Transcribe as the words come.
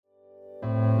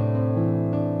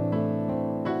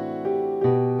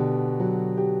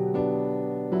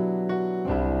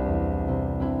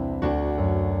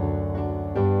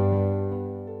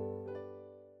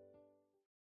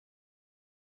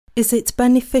Is it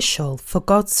beneficial for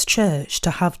God's church to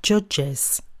have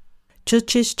judges?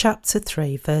 Judges chapter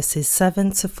 3 verses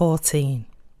 7 to 14.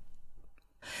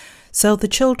 So the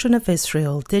children of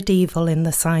Israel did evil in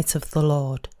the sight of the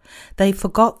Lord. They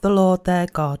forgot the Lord their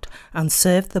God and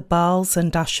served the Baals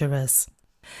and Asherahs.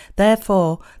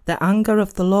 Therefore the anger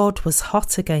of the Lord was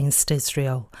hot against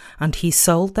Israel, and he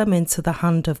sold them into the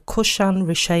hand of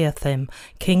Cushan-Rishathaim,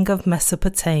 king of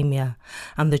Mesopotamia,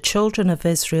 and the children of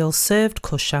Israel served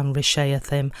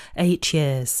Cushan-Rishathaim 8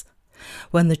 years.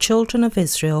 When the children of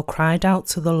Israel cried out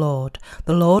to the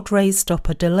Lord raised up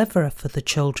a deliverer for the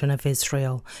children of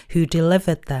Israel, who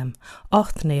delivered them,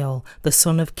 Othniel, the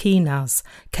son of Kenaz,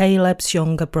 Caleb's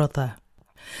younger brother.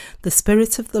 The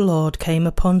Spirit of the Lord came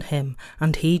upon him,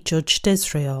 and he judged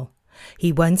Israel.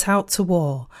 He went out to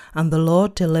war, and the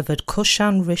Lord delivered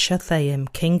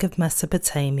Cushan-Rishathaim, king of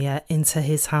Mesopotamia, into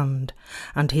his hand,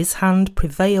 and his hand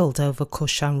prevailed over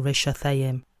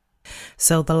Cushan-Rishathaim.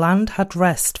 So the land had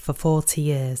rest for 40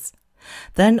 years.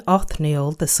 Then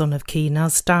Othniel, the son of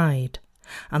Kenaz, died,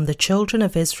 and the children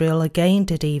of Israel again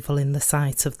did evil in the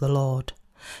sight of the Lord.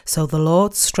 So the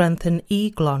Lord strengthened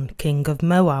Eglon, king of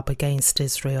Moab, against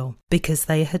Israel, because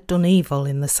they had done evil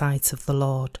in the sight of the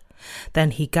Lord.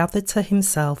 Then he gathered to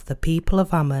himself the people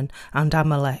of Ammon and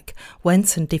Amalek,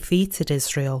 went and defeated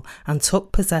Israel, and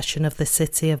took possession of the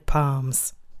city of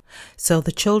palms. So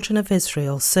the children of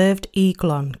Israel served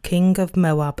Eglon, king of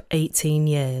Moab, 18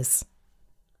 years.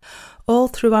 All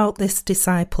throughout this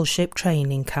discipleship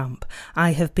training camp,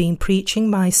 I have been preaching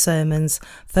my sermons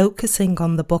focusing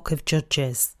on the book of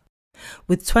Judges.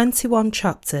 With 21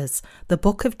 chapters, the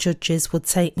book of Judges would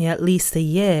take me at least a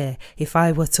year if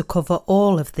I were to cover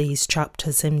all of these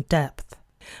chapters in depth.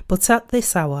 But at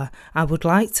this hour, I would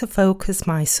like to focus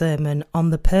my sermon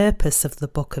on the purpose of the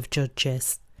book of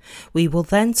Judges. We will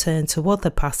then turn to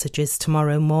other passages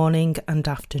tomorrow morning and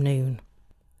afternoon.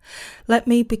 Let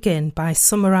me begin by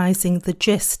summarising the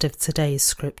gist of today's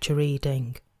scripture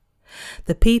reading.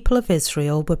 The people of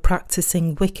Israel were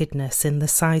practising wickedness in the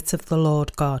sight of the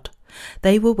Lord God.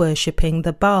 They were worshipping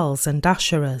the Baals and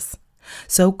Asherahs.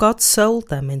 So God sold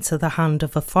them into the hand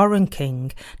of a foreign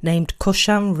king named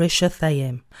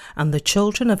Cushan-Rishathaim, and the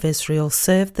children of Israel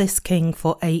served this king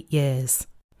for 8 years.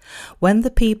 When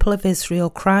the people of Israel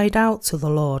cried out to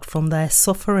the Lord from their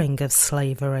suffering of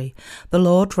slavery, the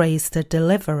Lord raised a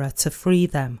deliverer to free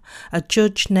them, a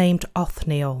judge named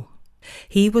Othniel.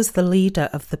 He was the leader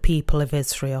of the people of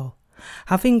Israel.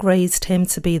 Having raised him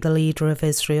to be the leader of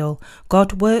Israel,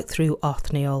 God worked through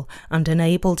Othniel and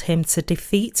enabled him to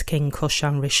defeat King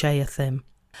Cushan-Rishathaim.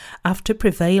 After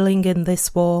prevailing in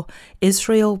this war,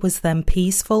 Israel was then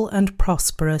peaceful and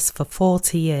prosperous for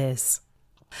 40 years.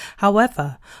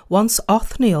 However, once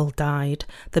Othniel died,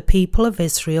 the people of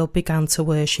Israel began to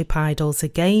worship idols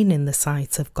again in the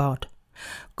sight of God.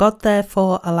 God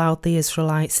therefore allowed the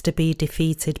Israelites to be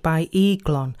defeated by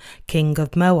Eglon, king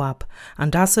of Moab,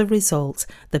 and as a result,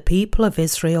 the people of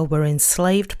Israel were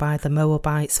enslaved by the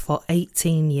Moabites for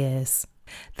 18 years.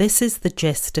 This is the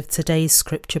gist of today's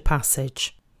scripture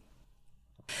passage.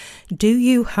 Do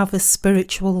you have a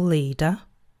spiritual leader?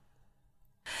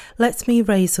 Let me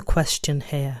raise a question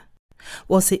here.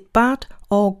 Was it bad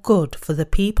or good for the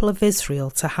people of Israel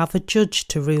to have a judge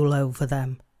to rule over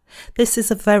them? This is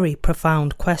a very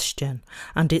profound question,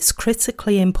 and it's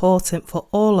critically important for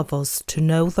all of us to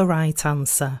know the right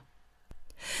answer.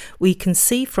 We can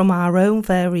see from our own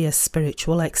various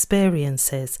spiritual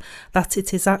experiences that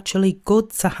it is actually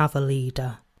good to have a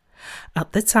leader.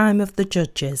 At the time of the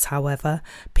judges, however,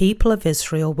 people of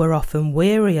Israel were often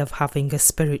weary of having a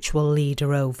spiritual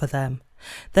leader over them.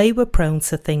 They were prone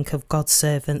to think of God's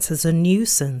servants as a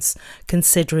nuisance,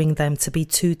 considering them to be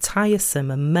too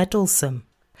tiresome and meddlesome.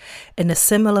 In a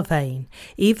similar vein,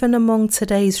 even among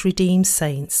today's redeemed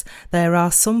saints, there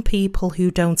are some people who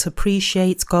don't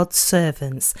appreciate God's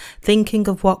servants, thinking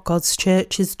of what God's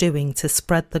church is doing to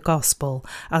spread the gospel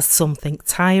as something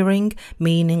tiring,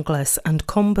 meaningless and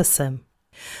cumbersome.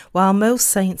 While most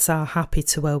saints are happy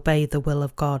to obey the will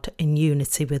of God in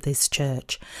unity with his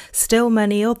church, still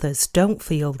many others don't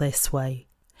feel this way.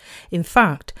 In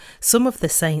fact, some of the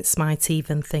saints might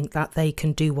even think that they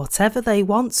can do whatever they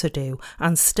want to do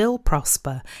and still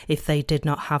prosper if they did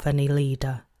not have any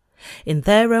leader. In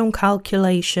their own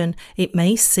calculation, it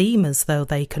may seem as though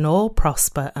they can all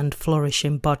prosper and flourish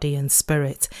in body and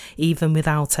spirit, even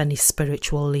without any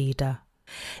spiritual leader.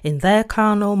 In their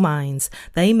carnal minds,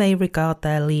 they may regard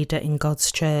their leader in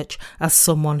God's church as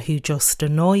someone who just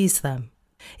annoys them.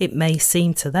 It may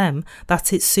seem to them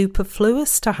that it's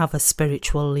superfluous to have a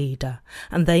spiritual leader,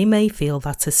 and they may feel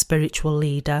that a spiritual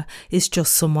leader is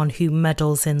just someone who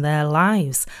meddles in their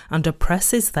lives and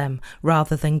oppresses them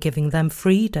rather than giving them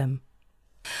freedom.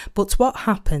 But what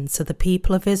happened to the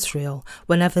people of Israel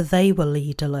whenever they were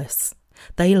leaderless?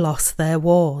 They lost their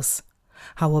wars.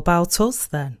 How about us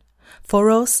then? For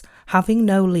us, having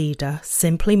no leader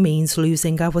simply means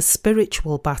losing our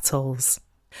spiritual battles.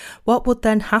 What would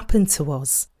then happen to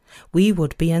us? We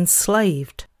would be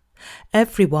enslaved.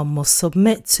 Everyone must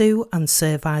submit to and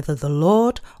serve either the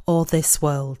Lord or this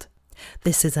world.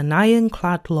 This is an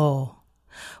ironclad law.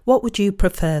 What would you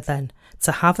prefer then,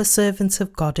 to have a servant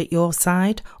of God at your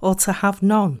side or to have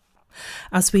none?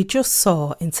 As we just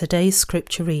saw in today's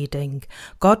scripture reading,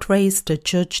 God raised a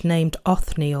judge named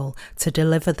Othniel to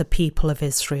deliver the people of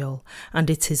Israel, and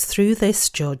it is through this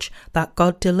judge that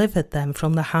God delivered them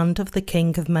from the hand of the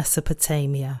king of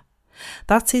Mesopotamia.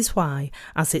 That is why,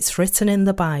 as it's written in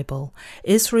the Bible,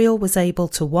 Israel was able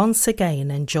to once again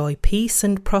enjoy peace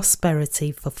and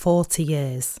prosperity for 40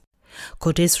 years.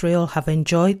 Could Israel have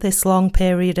enjoyed this long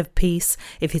period of peace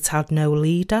if it had no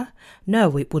leader?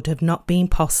 No, it would have not been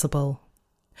possible.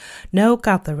 No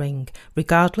gathering,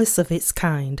 regardless of its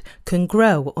kind, can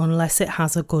grow unless it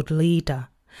has a good leader.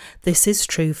 This is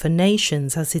true for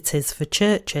nations as it is for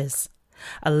churches.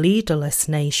 A leaderless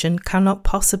nation cannot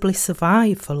possibly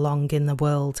survive for long in the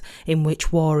world in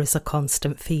which war is a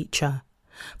constant feature.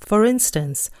 For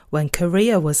instance, when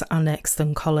Korea was annexed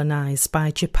and colonized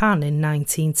by Japan in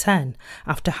 1910,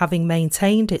 after having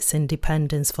maintained its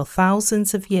independence for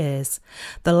thousands of years,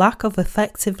 the lack of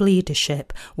effective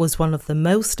leadership was one of the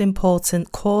most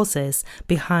important causes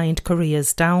behind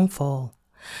Korea's downfall.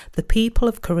 The people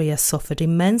of Korea suffered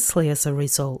immensely as a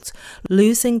result,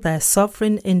 losing their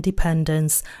sovereign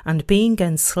independence and being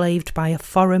enslaved by a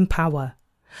foreign power.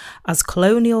 As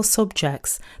colonial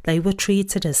subjects, they were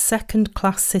treated as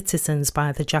second-class citizens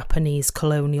by the Japanese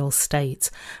colonial state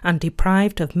and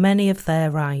deprived of many of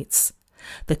their rights.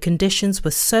 The conditions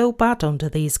were so bad under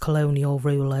these colonial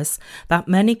rulers that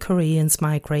many Koreans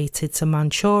migrated to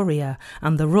Manchuria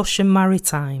and the Russian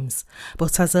Maritimes,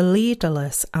 but as a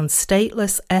leaderless and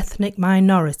stateless ethnic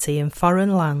minority in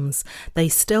foreign lands, they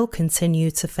still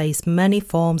continue to face many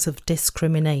forms of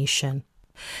discrimination.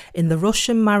 In the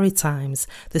Russian Maritimes,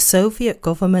 the Soviet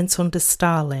government under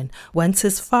Stalin went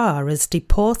as far as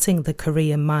deporting the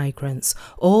Korean migrants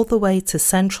all the way to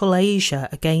Central Asia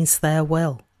against their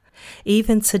will.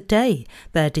 Even today,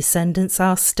 their descendants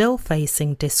are still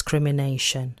facing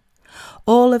discrimination.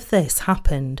 All of this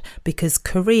happened because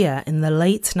Korea in the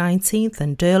late 19th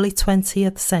and early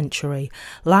 20th century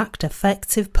lacked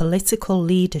effective political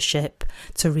leadership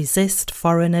to resist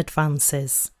foreign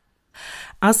advances.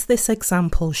 As this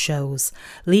example shows,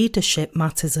 leadership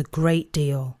matters a great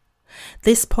deal.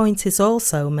 This point is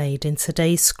also made in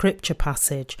today's scripture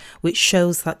passage, which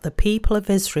shows that the people of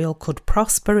Israel could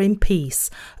prosper in peace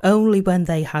only when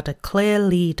they had a clear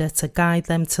leader to guide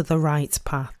them to the right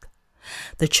path.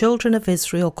 The children of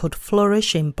Israel could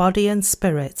flourish in body and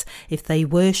spirit if they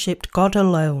worshipped God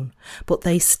alone, but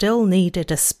they still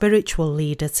needed a spiritual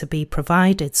leader to be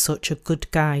provided such a good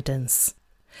guidance.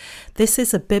 This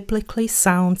is a biblically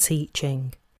sound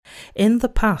teaching. In the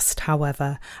past,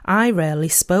 however, I rarely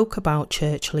spoke about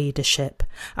church leadership,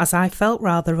 as I felt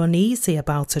rather uneasy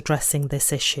about addressing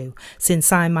this issue,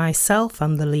 since I myself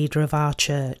am the leader of our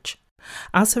church.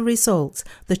 As a result,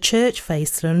 the church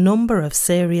faced a number of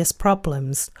serious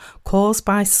problems, caused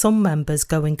by some members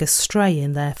going astray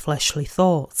in their fleshly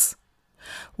thoughts.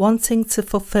 Wanting to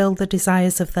fulfill the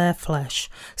desires of their flesh,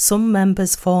 some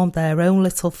members formed their own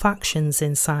little factions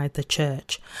inside the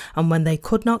church, and when they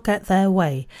could not get their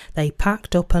way, they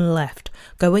packed up and left,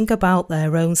 going about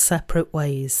their own separate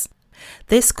ways.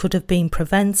 This could have been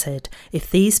prevented if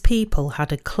these people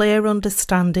had a clear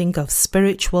understanding of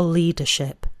spiritual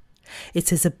leadership.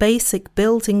 It is a basic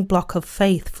building block of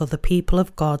faith for the people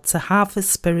of God to have a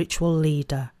spiritual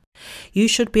leader. You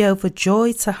should be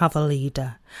overjoyed to have a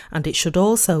leader, and it should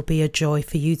also be a joy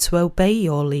for you to obey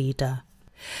your leader.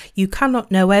 You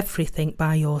cannot know everything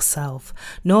by yourself,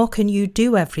 nor can you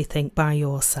do everything by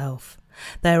yourself.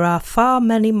 There are far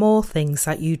many more things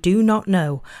that you do not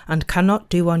know and cannot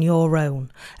do on your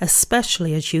own,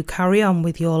 especially as you carry on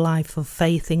with your life of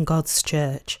faith in God's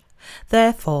church.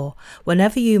 Therefore,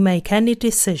 whenever you make any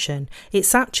decision,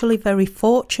 it's actually very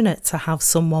fortunate to have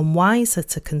someone wiser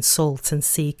to consult and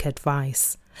seek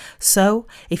advice. So,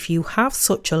 if you have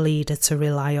such a leader to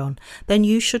rely on, then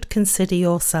you should consider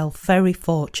yourself very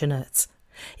fortunate.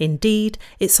 Indeed,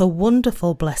 it's a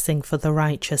wonderful blessing for the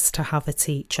righteous to have a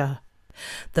teacher.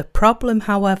 The problem,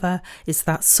 however, is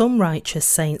that some righteous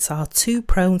saints are too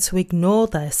prone to ignore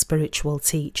their spiritual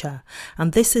teacher,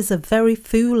 and this is a very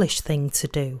foolish thing to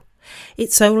do.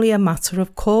 It's only a matter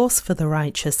of course for the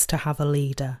righteous to have a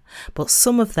leader, but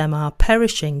some of them are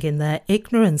perishing in their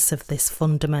ignorance of this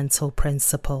fundamental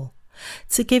principle.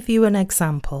 To give you an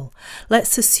example,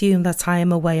 let's assume that I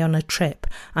am away on a trip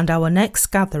and our next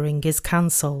gathering is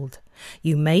cancelled.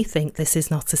 You may think this is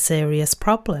not a serious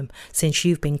problem, since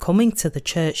you've been coming to the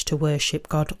church to worship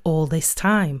God all this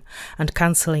time, and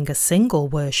cancelling a single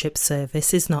worship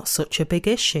service is not such a big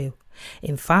issue.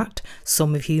 In fact,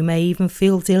 some of you may even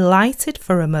feel delighted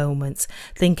for a moment,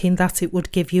 thinking that it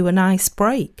would give you a nice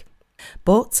break.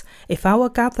 But if our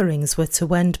gatherings were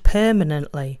to end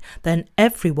permanently, then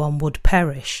everyone would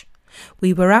perish.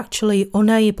 We were actually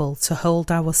unable to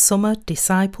hold our summer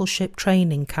discipleship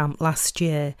training camp last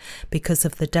year because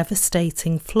of the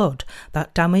devastating flood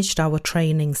that damaged our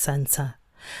training centre.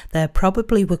 There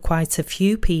probably were quite a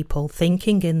few people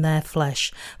thinking in their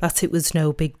flesh that it was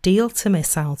no big deal to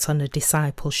miss out on a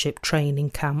discipleship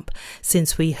training camp,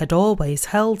 since we had always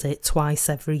held it twice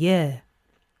every year.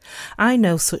 I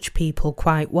know such people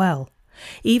quite well.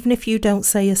 Even if you don't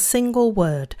say a single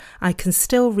word, I can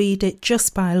still read it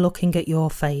just by looking at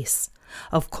your face.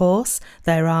 Of course,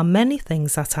 there are many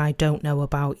things that I don't know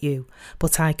about you,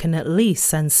 but I can at least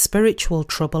sense spiritual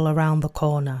trouble around the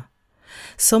corner.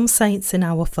 Some saints in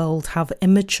our fold have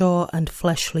immature and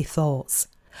fleshly thoughts.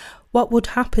 What would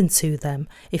happen to them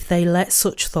if they let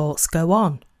such thoughts go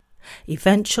on?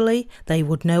 Eventually, they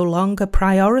would no longer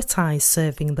prioritize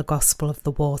serving the gospel of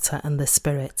the water and the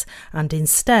Spirit, and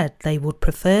instead they would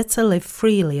prefer to live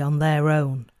freely on their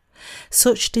own.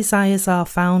 Such desires are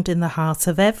found in the heart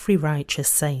of every righteous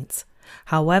saint.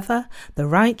 However, the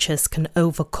righteous can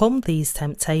overcome these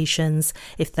temptations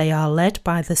if they are led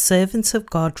by the servant of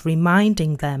God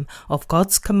reminding them of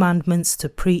God's commandments to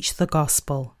preach the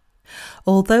gospel.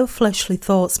 Although fleshly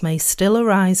thoughts may still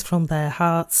arise from their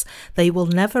hearts, they will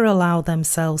never allow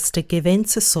themselves to give in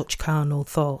to such carnal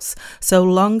thoughts, so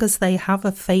long as they have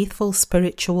a faithful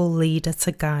spiritual leader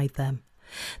to guide them.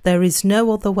 There is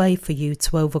no other way for you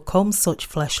to overcome such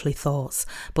fleshly thoughts,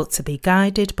 but to be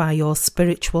guided by your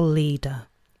spiritual leader.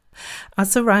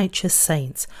 As a righteous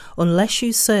saint, unless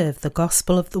you serve the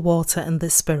gospel of the water and the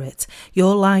Spirit,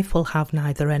 your life will have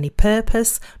neither any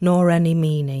purpose nor any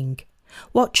meaning.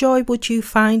 What joy would you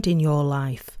find in your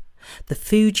life? The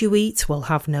food you eat will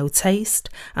have no taste,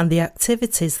 and the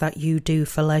activities that you do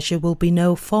for leisure will be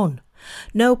no fun.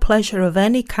 No pleasure of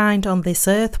any kind on this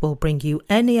earth will bring you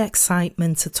any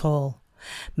excitement at all.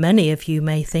 Many of you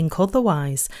may think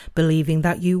otherwise, believing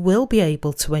that you will be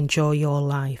able to enjoy your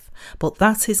life, but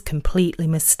that is completely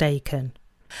mistaken.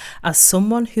 As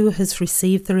someone who has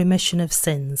received the remission of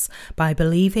sins by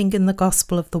believing in the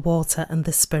gospel of the water and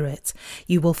the Spirit,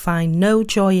 you will find no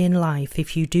joy in life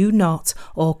if you do not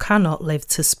or cannot live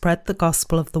to spread the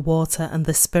gospel of the water and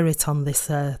the Spirit on this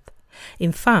earth.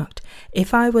 In fact,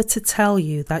 if I were to tell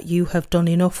you that you have done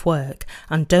enough work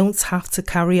and don't have to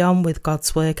carry on with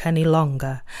God's work any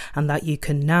longer, and that you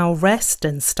can now rest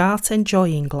and start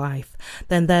enjoying life,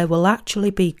 then there will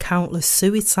actually be countless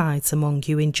suicides among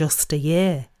you in just a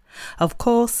year. Of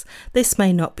course, this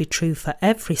may not be true for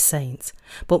every saint,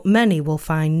 but many will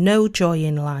find no joy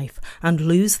in life and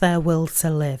lose their will to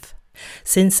live.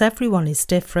 Since everyone is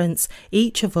different,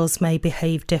 each of us may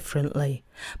behave differently.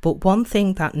 But one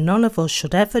thing that none of us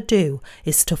should ever do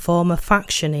is to form a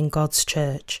faction in God's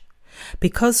church.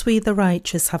 Because we the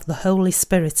righteous have the Holy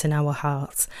Spirit in our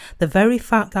hearts, the very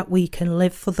fact that we can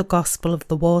live for the gospel of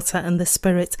the water and the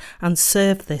Spirit and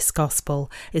serve this gospel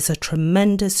is a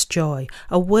tremendous joy,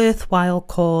 a worthwhile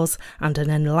cause, and an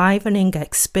enlivening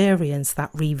experience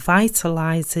that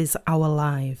revitalizes our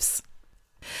lives.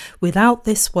 Without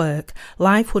this work,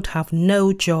 life would have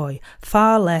no joy,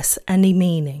 far less any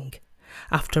meaning.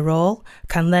 After all,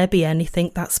 can there be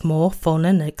anything that's more fun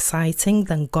and exciting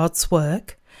than God's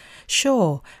work?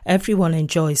 Sure, everyone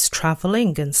enjoys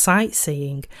travelling and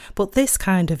sightseeing, but this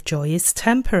kind of joy is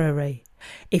temporary.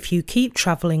 If you keep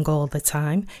travelling all the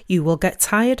time, you will get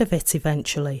tired of it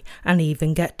eventually and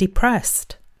even get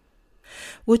depressed.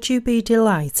 Would you be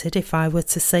delighted if I were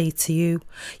to say to you,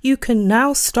 you can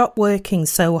now stop working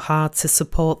so hard to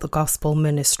support the gospel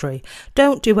ministry.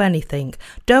 Don't do anything.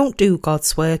 Don't do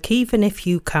God's work even if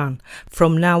you can.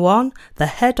 From now on, the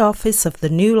head office of the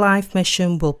New Life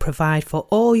Mission will provide for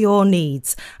all your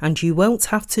needs, and you won't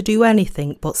have to do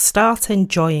anything but start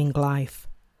enjoying life.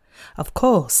 Of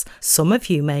course, some of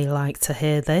you may like to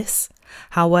hear this.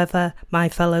 However, my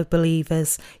fellow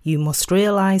believers, you must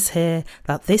realise here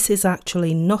that this is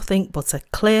actually nothing but a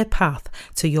clear path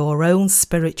to your own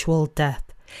spiritual death.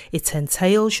 It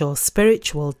entails your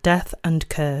spiritual death and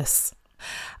curse.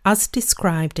 As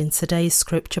described in today's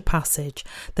scripture passage,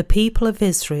 the people of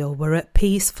Israel were at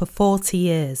peace for 40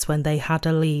 years when they had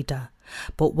a leader.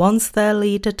 But once their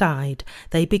leader died,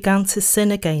 they began to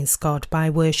sin against God by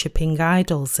worshipping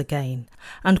idols again,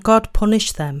 and God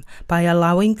punished them by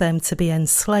allowing them to be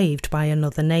enslaved by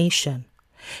another nation.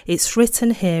 It's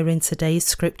written here in today's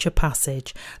scripture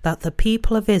passage that the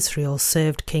people of Israel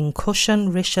served King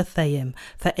Cushan-Rishathaim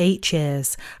for 8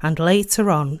 years, and later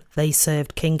on they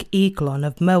served King Eglon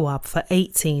of Moab for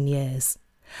 18 years.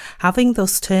 Having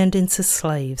thus turned into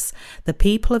slaves, the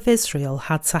people of Israel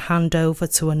had to hand over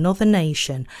to another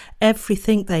nation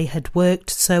everything they had worked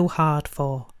so hard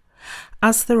for.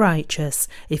 As the righteous,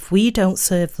 if we don't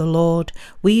serve the Lord,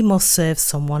 we must serve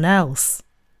someone else.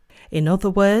 In other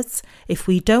words, if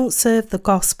we don't serve the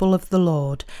gospel of the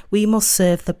Lord, we must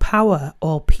serve the power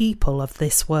or people of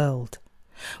this world.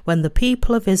 When the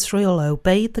people of Israel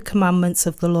obeyed the commandments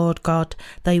of the Lord God,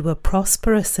 they were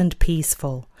prosperous and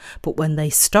peaceful. But when they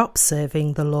stopped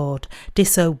serving the Lord,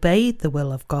 disobeyed the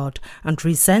will of God, and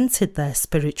resented their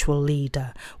spiritual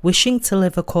leader, wishing to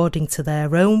live according to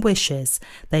their own wishes,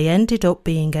 they ended up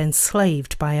being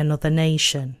enslaved by another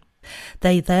nation.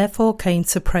 They therefore came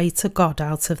to pray to God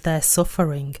out of their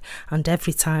suffering, and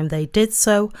every time they did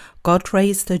so, God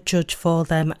raised a judge for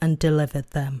them and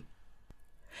delivered them.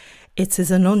 It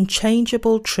is an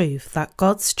unchangeable truth that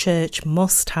God's church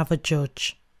must have a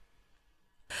judge.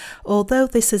 Although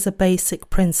this is a basic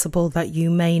principle that you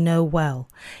may know well,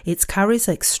 it carries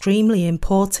extremely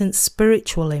important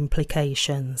spiritual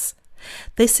implications.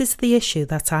 This is the issue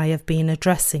that I have been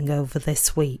addressing over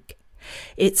this week.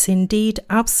 It's indeed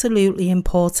absolutely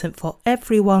important for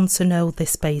everyone to know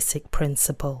this basic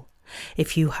principle.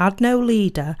 If you had no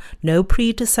leader, no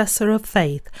predecessor of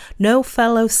faith, no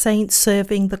fellow saint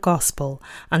serving the gospel,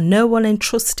 and no one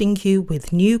entrusting you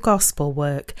with new gospel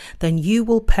work, then you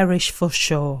will perish for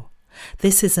sure.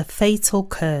 This is a fatal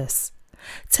curse.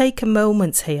 Take a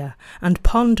moment here and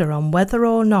ponder on whether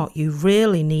or not you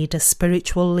really need a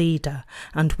spiritual leader,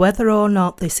 and whether or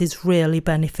not this is really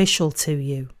beneficial to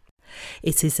you.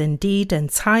 It is indeed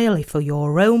entirely for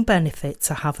your own benefit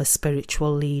to have a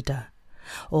spiritual leader.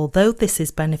 Although this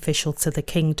is beneficial to the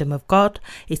kingdom of God,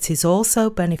 it is also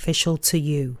beneficial to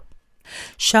you.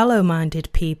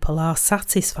 Shallow-minded people are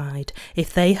satisfied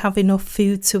if they have enough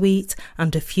food to eat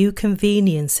and a few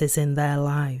conveniences in their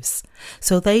lives,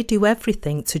 so they do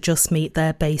everything to just meet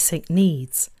their basic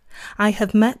needs. I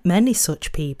have met many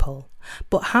such people.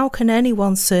 But how can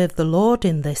anyone serve the Lord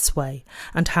in this way,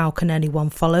 and how can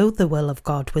anyone follow the will of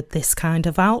God with this kind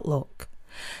of outlook?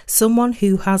 Someone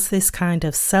who has this kind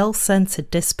of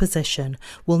self-centered disposition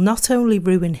will not only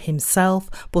ruin himself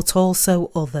but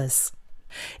also others.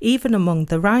 Even among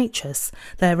the righteous,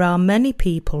 there are many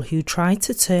people who try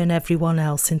to turn everyone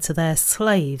else into their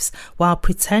slaves while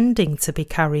pretending to be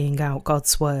carrying out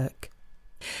God's work.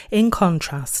 In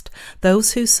contrast,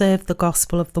 those who serve the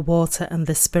gospel of the water and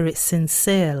the Spirit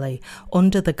sincerely,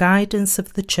 under the guidance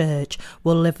of the church,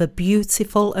 will live a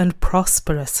beautiful and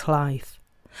prosperous life.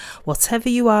 Whatever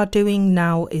you are doing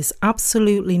now is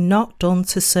absolutely not done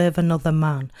to serve another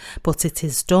man, but it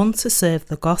is done to serve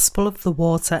the gospel of the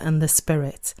water and the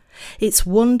Spirit. It's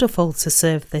wonderful to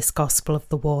serve this gospel of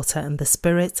the water and the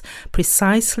Spirit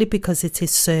precisely because it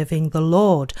is serving the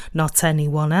Lord, not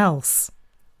anyone else.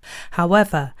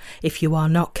 However, if you are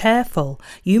not careful,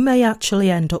 you may actually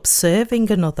end up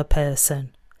serving another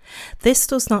person. This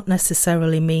does not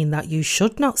necessarily mean that you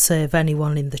should not serve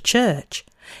anyone in the church.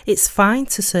 It's fine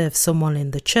to serve someone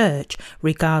in the church,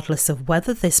 regardless of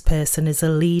whether this person is a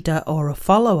leader or a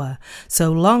follower,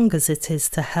 so long as it is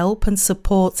to help and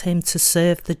support him to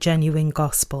serve the genuine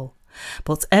gospel.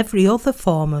 But every other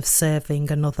form of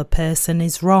serving another person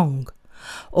is wrong.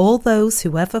 All those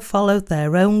who ever followed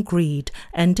their own greed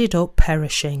ended up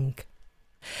perishing.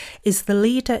 Is the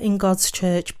leader in God's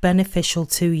church beneficial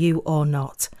to you or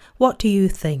not? What do you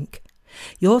think?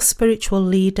 Your spiritual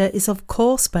leader is of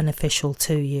course beneficial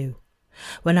to you.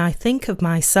 When I think of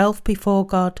myself before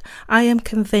God, I am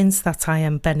convinced that I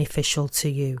am beneficial to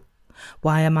you.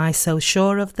 Why am I so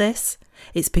sure of this?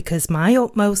 It's because my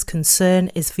utmost concern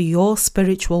is for your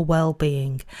spiritual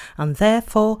well-being, and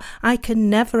therefore I can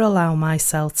never allow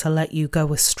myself to let you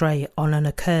go astray on an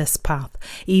accursed path,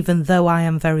 even though I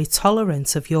am very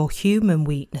tolerant of your human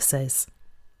weaknesses.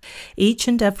 Each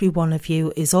and every one of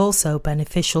you is also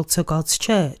beneficial to God's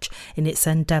church in its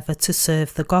endeavour to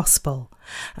serve the gospel.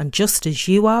 And just as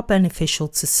you are beneficial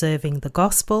to serving the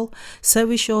gospel,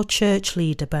 so is your church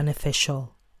leader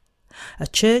beneficial. A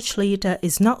church leader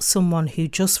is not someone who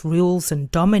just rules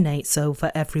and dominates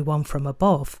over everyone from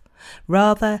above.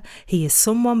 Rather, he is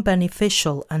someone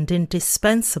beneficial and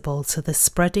indispensable to the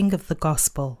spreading of the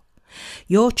gospel.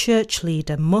 Your church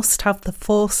leader must have the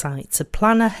foresight to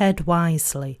plan ahead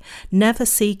wisely, never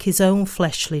seek his own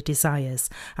fleshly desires,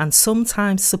 and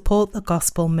sometimes support the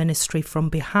gospel ministry from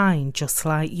behind just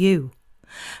like you.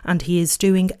 And he is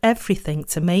doing everything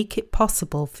to make it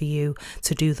possible for you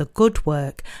to do the good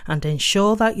work and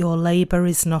ensure that your labour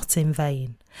is not in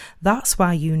vain. That's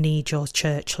why you need your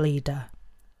church leader.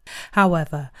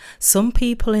 However, some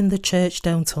people in the church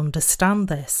don't understand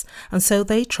this, and so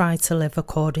they try to live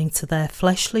according to their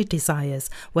fleshly desires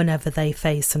whenever they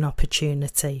face an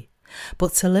opportunity.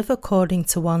 But to live according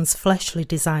to one's fleshly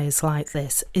desires like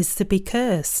this is to be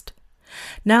cursed.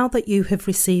 Now that you have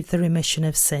received the remission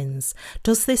of sins,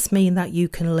 does this mean that you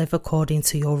can live according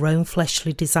to your own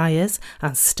fleshly desires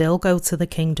and still go to the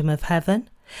kingdom of heaven?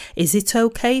 Is it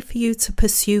okay for you to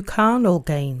pursue carnal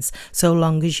gains so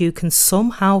long as you can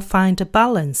somehow find a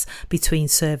balance between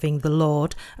serving the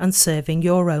Lord and serving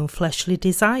your own fleshly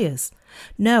desires?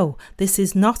 No, this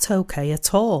is not okay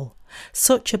at all.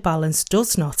 Such a balance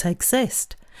does not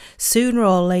exist. Sooner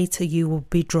or later you will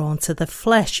be drawn to the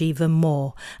flesh even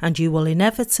more, and you will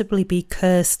inevitably be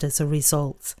cursed as a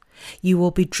result. You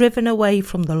will be driven away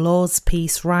from the Lord's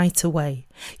peace right away.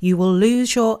 You will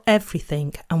lose your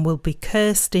everything and will be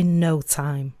cursed in no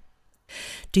time.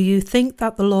 Do you think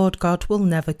that the Lord God will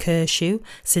never curse you,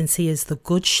 since he is the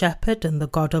good shepherd and the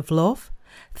God of love?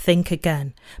 Think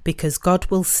again, because God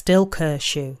will still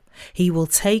curse you. He will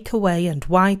take away and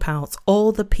wipe out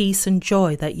all the peace and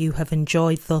joy that you have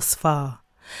enjoyed thus far.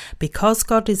 Because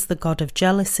God is the God of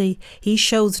jealousy, he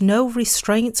shows no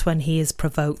restraint when he is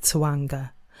provoked to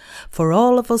anger. For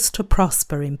all of us to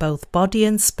prosper in both body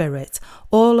and spirit,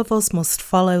 all of us must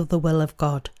follow the will of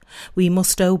God. We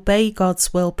must obey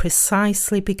God's will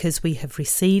precisely because we have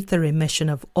received the remission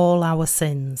of all our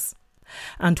sins.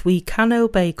 And we can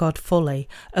obey God fully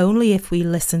only if we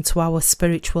listen to our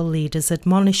spiritual leaders'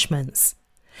 admonishments.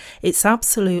 It's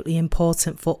absolutely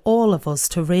important for all of us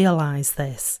to realise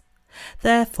this.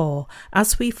 Therefore,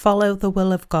 as we follow the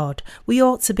will of God, we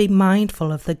ought to be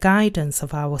mindful of the guidance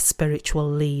of our spiritual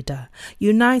leader,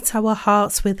 unite our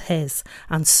hearts with his,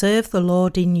 and serve the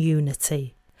Lord in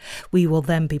unity. We will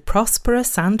then be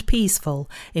prosperous and peaceful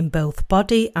in both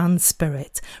body and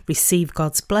spirit, receive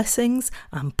God's blessings,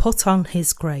 and put on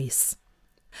his grace.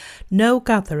 No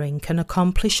gathering can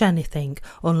accomplish anything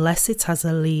unless it has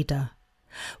a leader.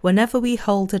 Whenever we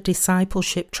hold a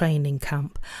discipleship training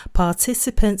camp,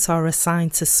 participants are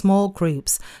assigned to small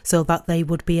groups so that they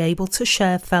would be able to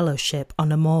share fellowship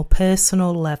on a more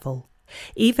personal level.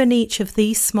 Even each of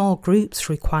these small groups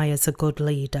requires a good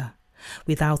leader.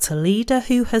 Without a leader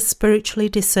who has spiritually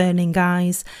discerning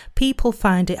eyes, people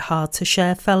find it hard to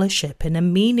share fellowship in a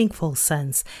meaningful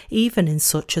sense, even in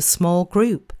such a small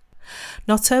group.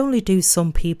 Not only do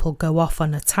some people go off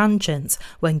on a tangent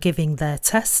when giving their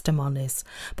testimonies,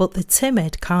 but the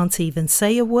timid can't even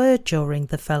say a word during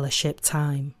the fellowship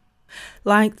time.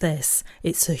 Like this,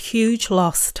 it's a huge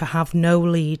loss to have no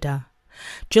leader.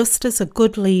 Just as a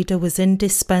good leader was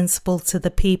indispensable to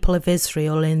the people of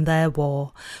Israel in their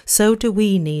war, so do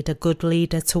we need a good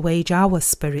leader to wage our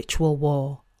spiritual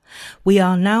war. We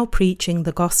are now preaching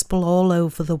the gospel all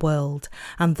over the world,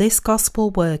 and this gospel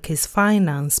work is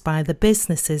financed by the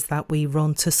businesses that we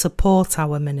run to support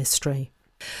our ministry.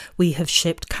 We have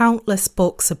shipped countless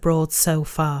books abroad so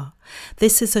far.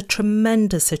 This is a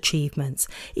tremendous achievement.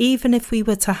 Even if we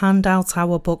were to hand out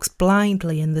our books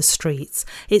blindly in the streets,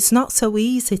 it's not so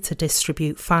easy to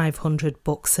distribute 500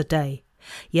 books a day.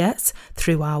 Yet,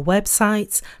 through our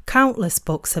websites, countless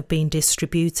books have been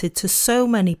distributed to so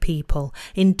many people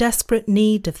in desperate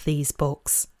need of these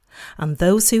books. And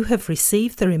those who have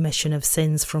received the remission of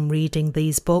sins from reading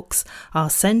these books are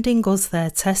sending us their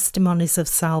testimonies of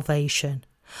salvation.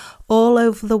 All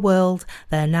over the world,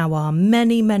 there now are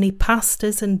many, many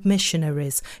pastors and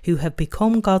missionaries who have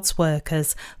become God's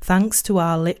workers thanks to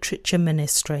our literature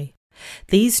ministry.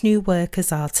 These new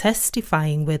workers are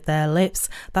testifying with their lips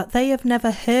that they have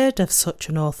never heard of such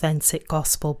an authentic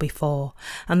gospel before,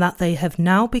 and that they have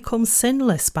now become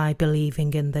sinless by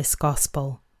believing in this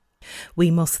gospel. We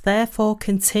must therefore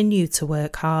continue to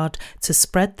work hard to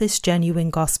spread this genuine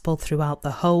gospel throughout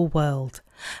the whole world,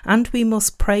 and we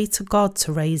must pray to God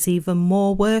to raise even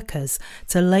more workers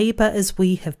to labour as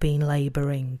we have been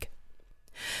labouring.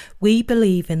 We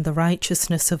believe in the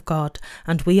righteousness of God,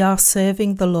 and we are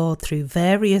serving the Lord through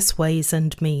various ways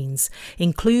and means,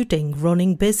 including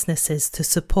running businesses to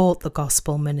support the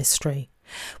gospel ministry.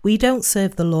 We don't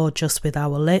serve the Lord just with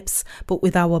our lips, but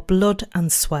with our blood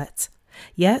and sweat.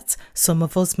 Yet, some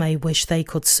of us may wish they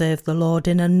could serve the Lord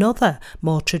in another,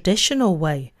 more traditional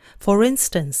way, for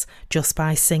instance, just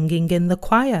by singing in the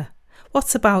choir.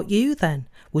 What about you then?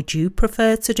 Would you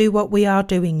prefer to do what we are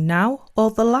doing now,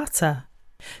 or the latter?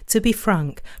 To be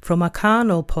frank, from a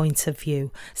carnal point of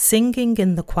view, singing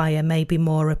in the choir may be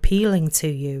more appealing to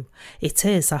you. It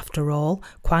is, after all,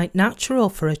 quite natural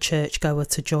for a churchgoer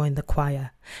to join the choir.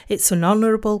 It's an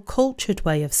honourable, cultured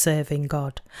way of serving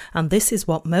God, and this is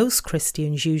what most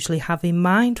Christians usually have in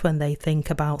mind when they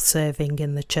think about serving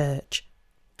in the church.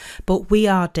 But we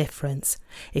are different.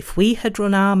 If we had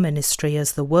run our ministry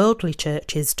as the worldly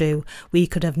churches do, we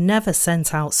could have never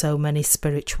sent out so many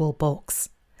spiritual books.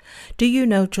 Do you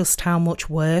know just how much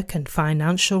work and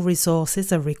financial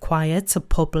resources are required to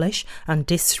publish and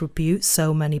distribute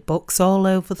so many books all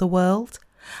over the world?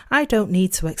 I don't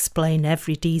need to explain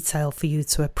every detail for you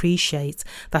to appreciate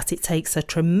that it takes a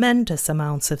tremendous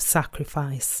amount of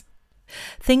sacrifice.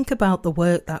 Think about the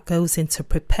work that goes into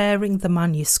preparing the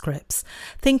manuscripts.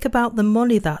 Think about the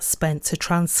money that's spent to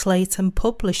translate and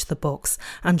publish the books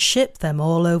and ship them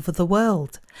all over the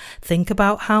world. Think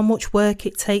about how much work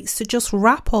it takes to just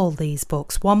wrap all these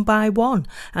books one by one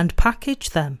and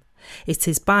package them. It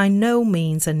is by no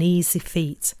means an easy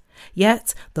feat.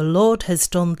 Yet the Lord has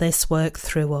done this work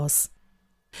through us.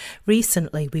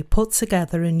 Recently, we put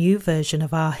together a new version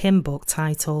of our hymn book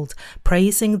titled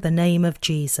Praising the Name of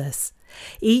Jesus.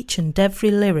 Each and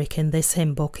every lyric in this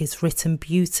hymn book is written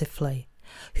beautifully.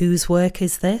 Whose work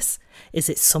is this? Is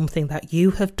it something that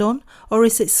you have done, or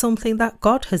is it something that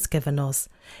God has given us?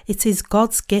 It is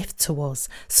God's gift to us,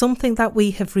 something that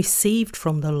we have received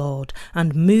from the Lord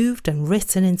and moved and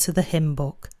written into the hymn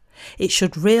book. It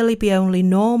should really be only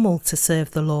normal to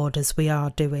serve the Lord as we are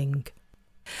doing.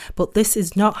 But this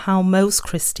is not how most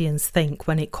Christians think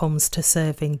when it comes to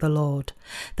serving the Lord.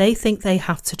 They think they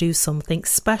have to do something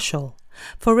special.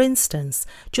 For instance,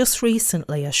 just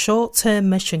recently a short-term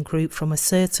mission group from a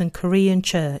certain Korean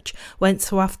church went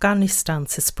to Afghanistan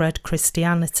to spread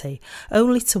Christianity,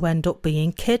 only to end up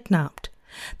being kidnapped.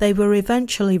 They were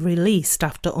eventually released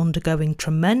after undergoing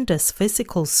tremendous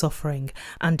physical suffering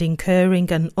and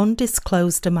incurring an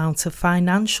undisclosed amount of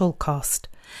financial cost.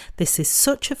 This is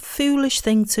such a foolish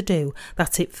thing to do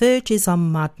that it verges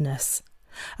on madness.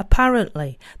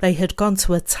 Apparently, they had gone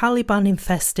to a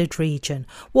Taliban-infested region,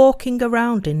 walking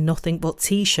around in nothing but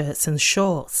t-shirts and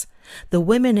shorts. The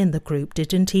women in the group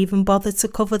didn't even bother to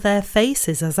cover their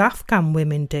faces as Afghan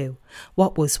women do.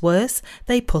 What was worse,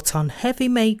 they put on heavy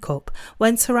makeup,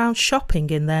 went around shopping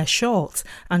in their shorts,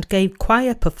 and gave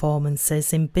choir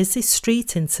performances in busy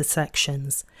street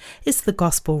intersections. Is the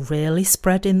gospel really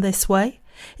spread in this way?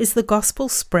 Is the gospel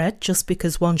spread just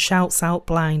because one shouts out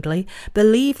blindly,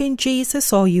 "Believe in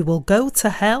Jesus or you will go to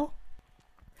hell"?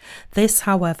 This,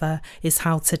 however, is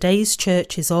how today's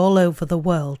churches all over the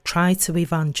world try to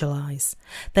evangelize.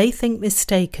 They think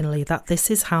mistakenly that this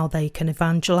is how they can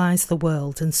evangelize the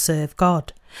world and serve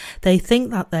God. They think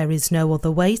that there is no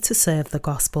other way to serve the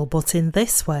gospel but in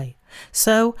this way.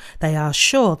 So they are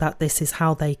sure that this is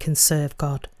how they can serve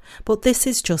God. But this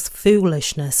is just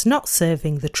foolishness, not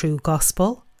serving the true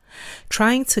gospel.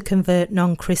 Trying to convert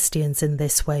non-Christians in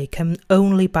this way can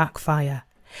only backfire.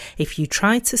 If you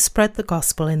try to spread the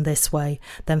gospel in this way,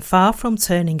 then far from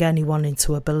turning anyone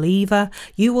into a believer,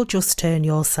 you will just turn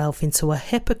yourself into a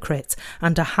hypocrite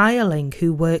and a hireling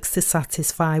who works to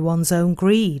satisfy one's own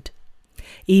greed.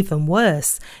 Even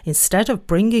worse, instead of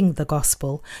bringing the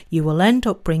gospel, you will end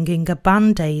up bringing a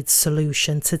band-aid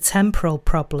solution to temporal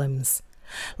problems.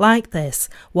 Like this,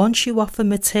 once you offer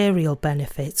material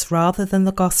benefits rather than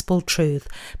the gospel truth,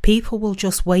 people will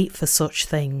just wait for such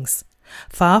things.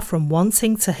 Far from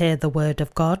wanting to hear the word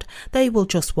of God, they will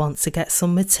just want to get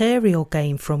some material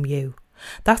gain from you.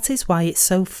 That is why it's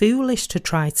so foolish to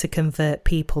try to convert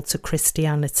people to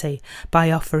Christianity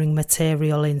by offering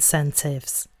material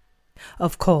incentives.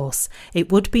 Of course,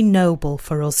 it would be noble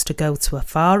for us to go to a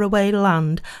faraway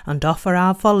land and offer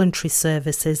our voluntary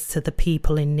services to the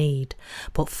people in need,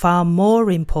 but far more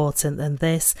important than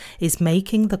this is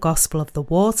making the gospel of the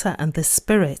water and the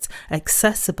Spirit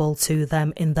accessible to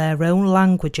them in their own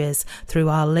languages through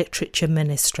our literature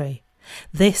ministry.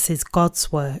 This is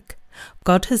God's work.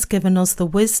 God has given us the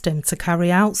wisdom to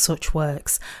carry out such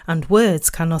works, and words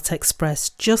cannot express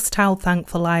just how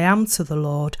thankful I am to the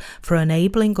Lord for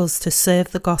enabling us to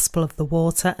serve the gospel of the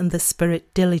water and the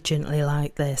Spirit diligently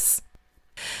like this.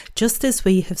 Just as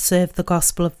we have served the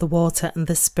gospel of the water and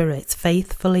the Spirit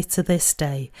faithfully to this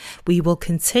day, we will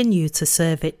continue to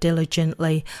serve it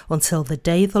diligently until the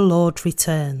day the Lord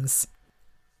returns.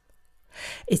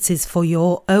 It is for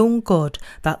your own good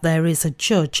that there is a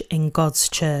judge in God's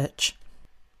church.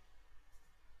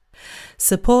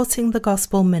 Supporting the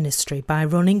gospel ministry by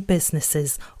running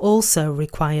businesses also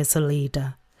requires a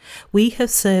leader. We have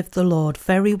served the Lord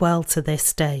very well to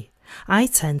this day. I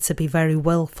tend to be very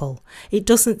willful. It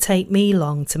doesn't take me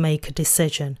long to make a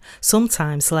decision,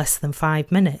 sometimes less than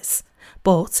 5 minutes.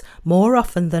 But, more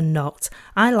often than not,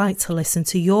 I like to listen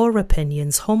to your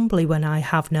opinions humbly when I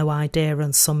have no idea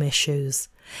on some issues.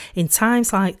 In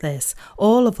times like this,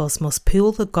 all of us must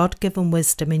pool the God-given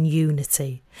wisdom in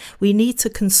unity. We need to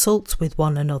consult with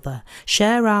one another,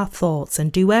 share our thoughts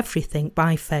and do everything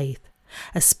by faith.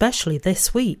 Especially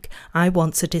this week, I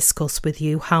want to discuss with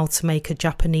you how to make a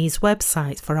Japanese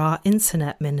website for our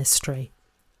internet ministry.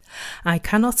 I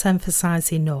cannot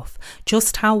emphasize enough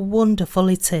just how wonderful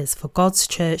it is for God's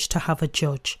church to have a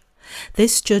judge.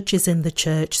 This judge is in the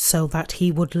church so that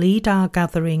he would lead our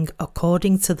gathering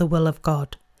according to the will of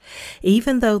God.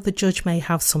 Even though the judge may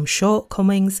have some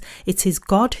shortcomings, it is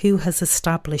God who has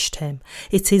established him.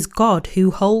 It is God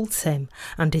who holds him,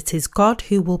 and it is God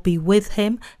who will be with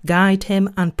him, guide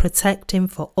him, and protect him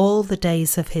for all the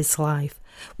days of his life.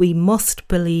 We must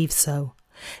believe so.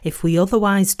 If we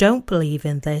otherwise don't believe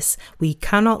in this, we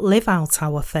cannot live out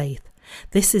our faith.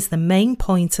 This is the main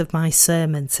point of my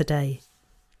sermon today.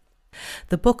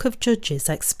 The book of Judges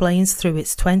explains through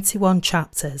its 21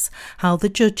 chapters how the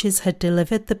judges had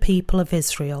delivered the people of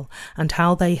Israel and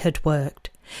how they had worked.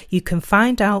 You can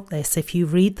find out this if you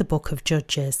read the book of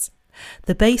Judges.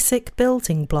 The basic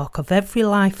building block of every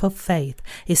life of faith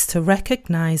is to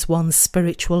recognize one's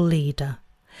spiritual leader.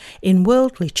 In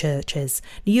worldly churches,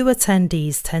 new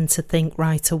attendees tend to think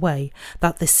right away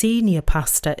that the senior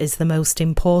pastor is the most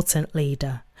important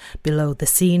leader. Below the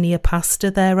senior pastor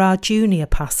there are junior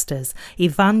pastors,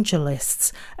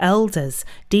 evangelists, elders,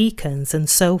 deacons and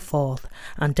so forth,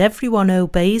 and everyone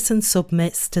obeys and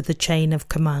submits to the chain of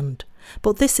command.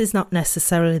 But this is not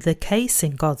necessarily the case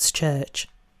in God's church.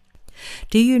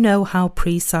 Do you know how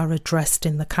priests are addressed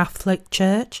in the Catholic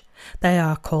Church? They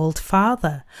are called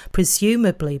Father,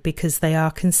 presumably because they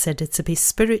are considered to be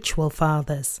spiritual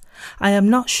fathers. I am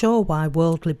not sure why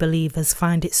worldly believers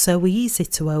find it so easy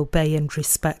to obey and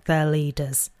respect their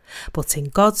leaders. But in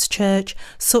God's church,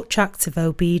 such active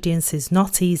obedience is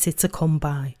not easy to come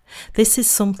by. This is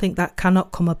something that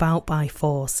cannot come about by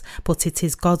force, but it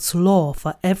is God's law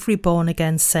for every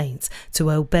born-again saint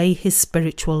to obey his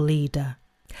spiritual leader.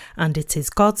 And it is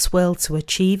God's will to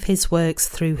achieve his works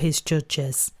through his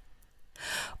judges.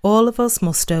 All of us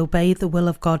must obey the will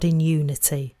of God in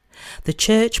unity. The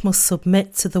church must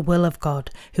submit to the will of God,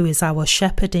 who is our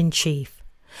shepherd-in-chief.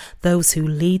 Those who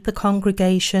lead the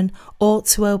congregation ought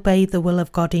to obey the will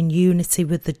of God in unity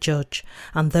with the judge,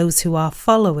 and those who are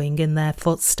following in their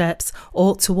footsteps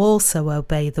ought to also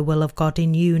obey the will of God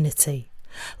in unity.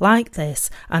 Like this,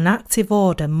 an active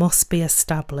order must be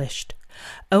established.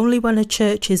 Only when a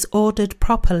church is ordered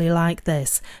properly like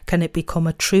this can it become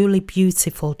a truly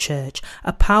beautiful church,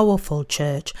 a powerful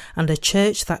church, and a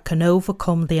church that can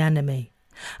overcome the enemy.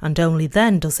 And only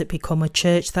then does it become a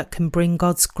church that can bring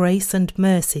God's grace and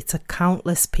mercy to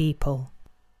countless people.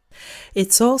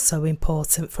 It's also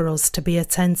important for us to be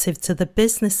attentive to the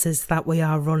businesses that we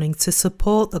are running to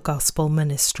support the gospel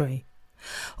ministry.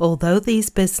 Although these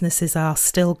businesses are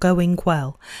still going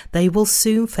well, they will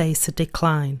soon face a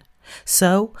decline.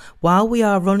 So, while we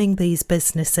are running these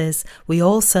businesses, we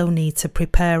also need to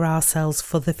prepare ourselves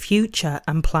for the future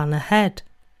and plan ahead.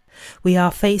 We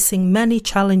are facing many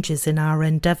challenges in our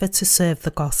endeavour to serve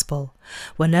the gospel.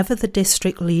 Whenever the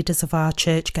district leaders of our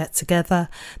church get together,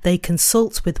 they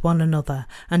consult with one another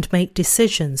and make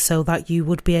decisions so that you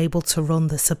would be able to run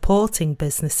the supporting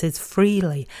businesses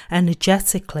freely,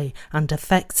 energetically and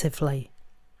effectively.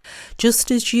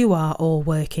 Just as you are all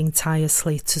working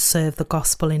tirelessly to serve the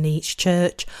gospel in each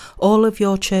church, all of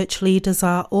your church leaders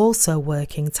are also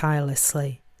working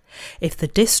tirelessly. If the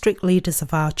district leaders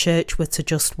of our church were to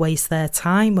just waste their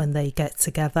time when they get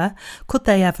together, could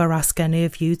they ever ask any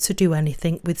of you to do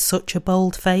anything with such a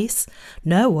bold face?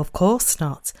 No, of course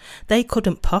not. They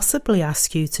couldn't possibly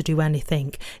ask you to do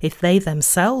anything if they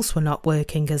themselves were not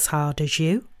working as hard as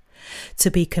you. To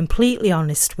be completely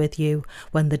honest with you,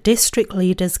 when the district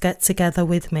leaders get together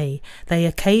with me, they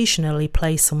occasionally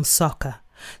play some soccer.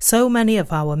 So many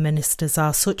of our ministers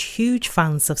are such huge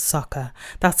fans of soccer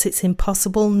that it's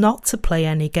impossible not to play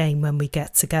any game when we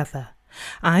get together.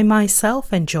 I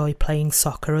myself enjoy playing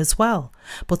soccer as well,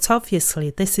 but obviously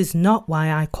this is not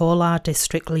why I call our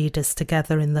district leaders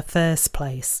together in the first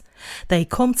place. They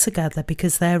come together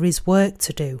because there is work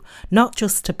to do, not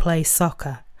just to play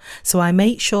soccer. So I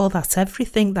make sure that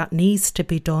everything that needs to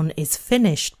be done is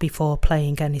finished before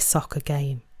playing any soccer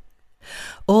game.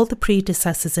 All the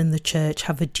predecessors in the church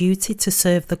have a duty to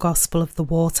serve the gospel of the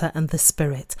water and the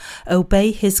Spirit,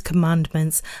 obey his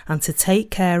commandments, and to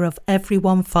take care of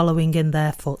everyone following in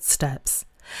their footsteps.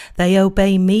 They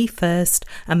obey me first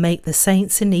and make the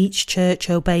saints in each church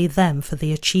obey them for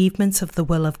the achievement of the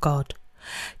will of God.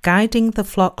 Guiding the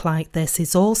flock like this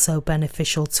is also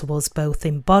beneficial to us both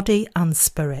in body and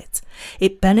spirit.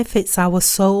 It benefits our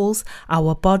souls,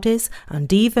 our bodies,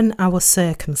 and even our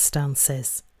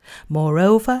circumstances.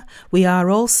 Moreover, we are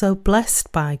also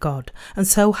blessed by God, and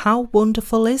so how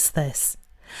wonderful is this?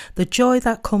 The joy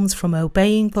that comes from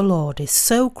obeying the Lord is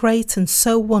so great and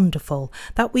so wonderful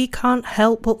that we can't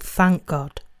help but thank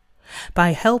God.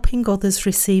 By helping others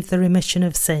receive the remission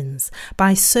of sins,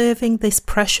 by serving this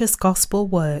precious gospel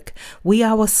work, we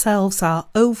ourselves are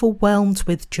overwhelmed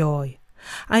with joy.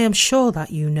 I am sure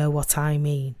that you know what I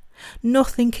mean.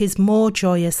 Nothing is more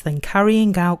joyous than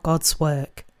carrying out God's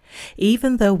work.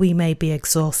 Even though we may be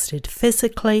exhausted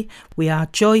physically, we are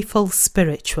joyful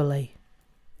spiritually.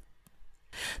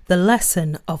 The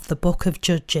lesson of the Book of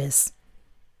Judges.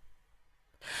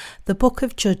 The Book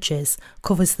of Judges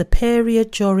covers the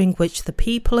period during which the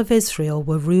people of Israel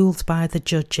were ruled by the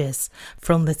judges,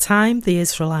 from the time the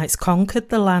Israelites conquered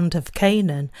the land of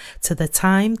Canaan to the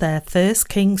time their first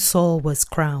king Saul was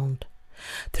crowned.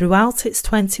 Throughout its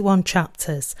 21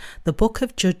 chapters, the Book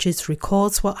of Judges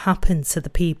records what happened to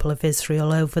the people of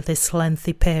Israel over this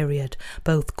lengthy period,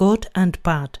 both good and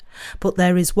bad. But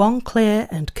there is one clear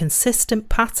and consistent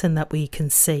pattern that we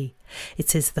can see.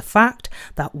 It is the fact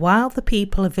that while the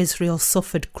people of Israel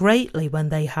suffered greatly when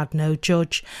they had no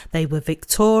judge, they were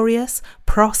victorious,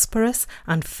 prosperous,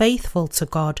 and faithful to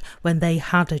God when they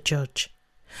had a judge.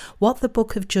 What the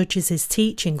Book of Judges is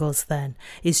teaching us then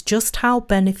is just how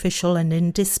beneficial and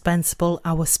indispensable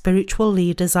our spiritual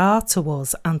leaders are to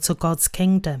us and to God's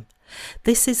kingdom.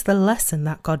 This is the lesson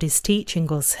that God is teaching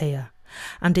us here.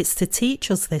 And it's to teach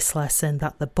us this lesson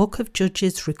that the Book of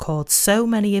Judges records so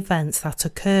many events that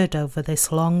occurred over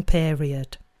this long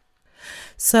period.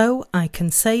 So I can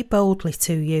say boldly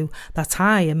to you that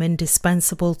I am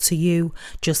indispensable to you,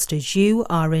 just as you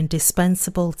are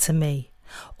indispensable to me.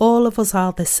 All of us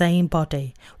are the same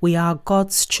body. We are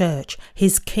God's church,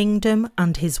 his kingdom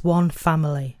and his one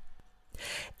family.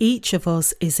 Each of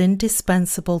us is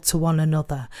indispensable to one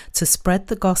another to spread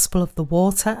the gospel of the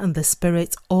water and the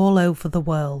Spirit all over the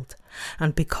world.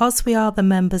 And because we are the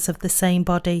members of the same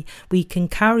body, we can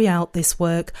carry out this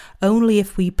work only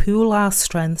if we pool our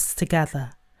strengths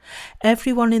together.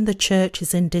 Everyone in the church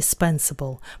is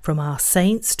indispensable, from our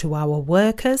saints to our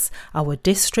workers, our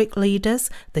district leaders,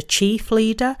 the chief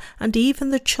leader, and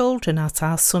even the children at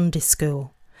our Sunday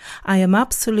school. I am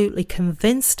absolutely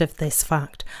convinced of this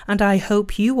fact, and I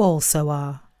hope you also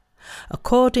are.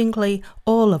 Accordingly,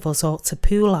 all of us ought to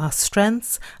pool our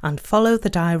strengths and follow the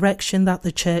direction that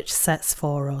the church sets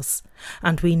for us.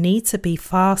 And we need to be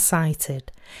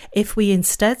far-sighted. If we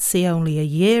instead see only a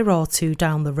year or two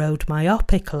down the road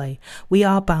myopically, we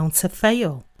are bound to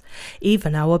fail.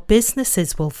 Even our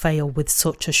businesses will fail with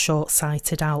such a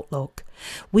short-sighted outlook.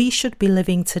 We should be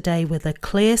living today with a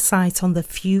clear sight on the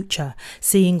future,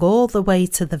 seeing all the way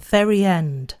to the very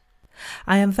end.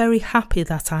 I am very happy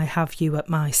that I have you at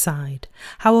my side.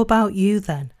 How about you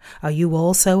then? Are you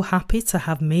also happy to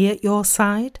have me at your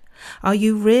side? Are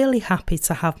you really happy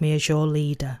to have me as your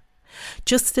leader?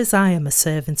 Just as I am a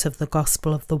servant of the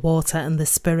gospel of the water and the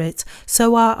Spirit,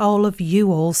 so are all of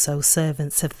you also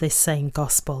servants of this same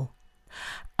gospel.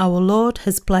 Our Lord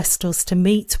has blessed us to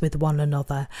meet with one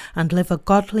another and live a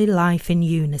godly life in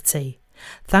unity.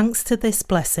 Thanks to this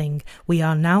blessing, we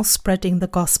are now spreading the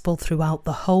gospel throughout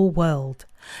the whole world.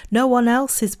 No one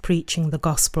else is preaching the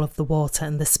gospel of the water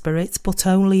and the Spirit, but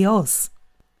only us.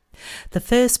 The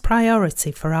first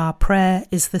priority for our prayer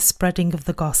is the spreading of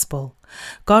the gospel.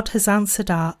 God has answered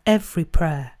our every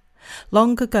prayer.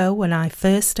 Long ago, when I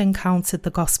first encountered the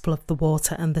gospel of the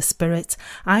water and the Spirit,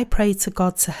 I prayed to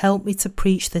God to help me to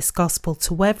preach this gospel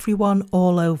to everyone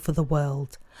all over the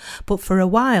world. But for a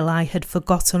while I had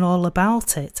forgotten all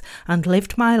about it and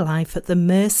lived my life at the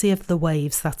mercy of the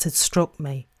waves that had struck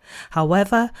me.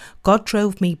 However, God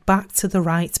drove me back to the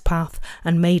right path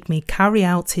and made me carry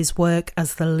out his work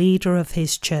as the leader of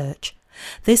his church.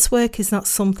 This work is not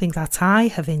something that I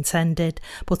have intended,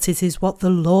 but it is what the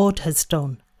Lord has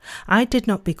done. I did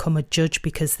not become a judge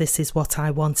because this is what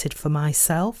I wanted for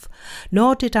myself,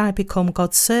 nor did I become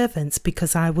God's servant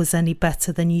because I was any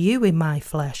better than you in my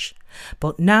flesh.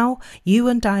 But now you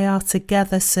and I are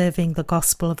together serving the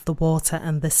gospel of the water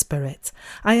and the Spirit.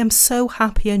 I am so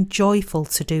happy and joyful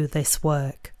to do this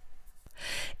work.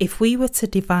 If we were to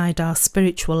divide our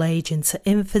spiritual age into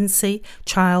infancy,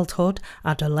 childhood,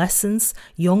 adolescence,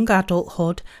 young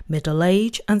adulthood, middle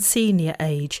age and senior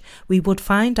age, we would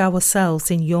find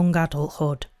ourselves in young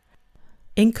adulthood.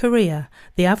 In Korea,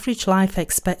 the average life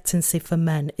expectancy for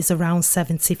men is around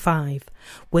 75.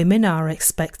 Women are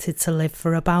expected to live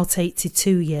for about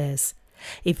 82 years.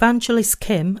 Evangelist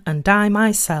Kim and I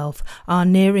myself are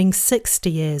nearing 60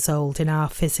 years old in our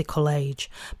physical age,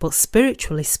 but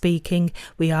spiritually speaking,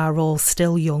 we are all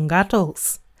still young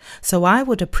adults. So I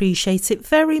would appreciate it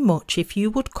very much if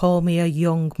you would call me a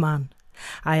young man.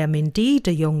 I am indeed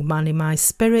a young man in my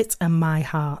spirit and my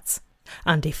heart.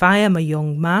 And if I am a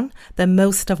young man, then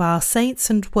most of our saints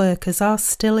and workers are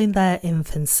still in their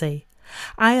infancy.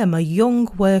 I am a young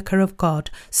worker of God,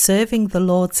 serving the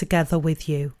Lord together with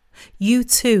you. You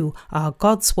too are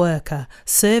God's worker,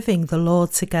 serving the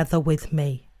Lord together with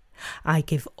me. I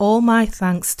give all my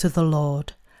thanks to the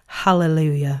Lord.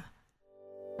 Hallelujah.